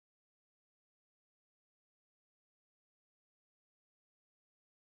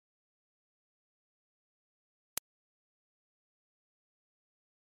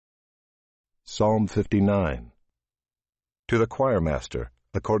Psalm 59. To the choirmaster,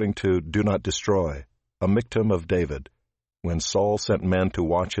 according to Do Not Destroy, a Miktam of David, when Saul sent men to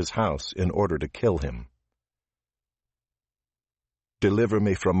watch his house in order to kill him. Deliver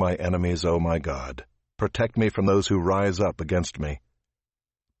me from my enemies, O my God. Protect me from those who rise up against me.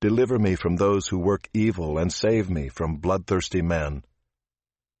 Deliver me from those who work evil, and save me from bloodthirsty men.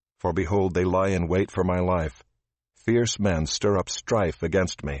 For behold, they lie in wait for my life. Fierce men stir up strife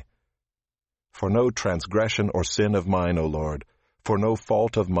against me. For no transgression or sin of mine, O Lord, for no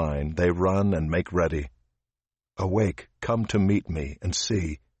fault of mine, they run and make ready. Awake, come to meet me, and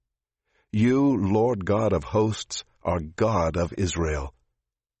see. You, Lord God of hosts, are God of Israel.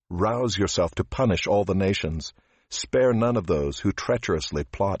 Rouse yourself to punish all the nations. Spare none of those who treacherously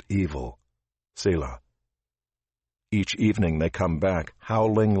plot evil. Selah. Each evening they come back,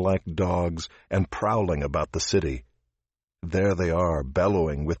 howling like dogs and prowling about the city. There they are,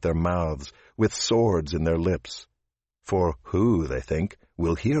 bellowing with their mouths, with swords in their lips. For who, they think,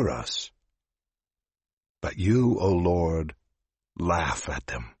 will hear us? But you, O Lord, laugh at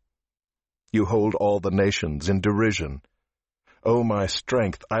them. You hold all the nations in derision. O my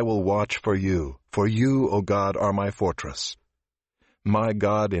strength, I will watch for you, O God, are my fortress. My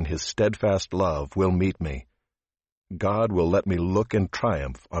God in his steadfast love will meet me. God will let me look in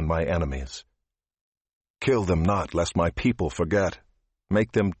triumph on my enemies. Kill them not, lest my people forget.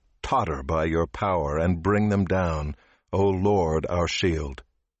 Make them totter by your power, and bring them down, O Lord, our shield.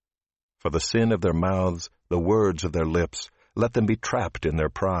 For the sin of their mouths, the words of their lips, let them be trapped in their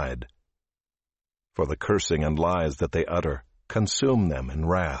pride. For the cursing and lies that they utter, consume them in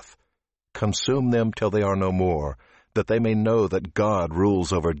wrath. Consume them till they are no more, that they may know that God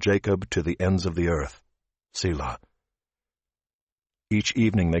rules over Jacob to the ends of the earth. Selah. Each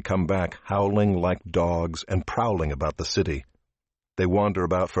evening they come back, howling like dogs and prowling about the city. They wander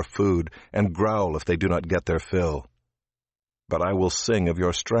about for food and growl if they do not get their fill. But I will sing of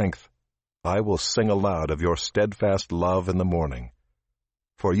your strength. I will sing aloud of your steadfast love in the morning.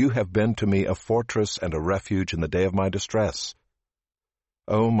 For you have been to me a fortress and a refuge in the day of my distress.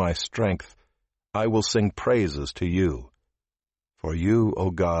 O my strength, I will sing praises to you. For you,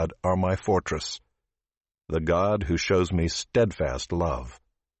 O God, are my fortress, the God who shows me steadfast love.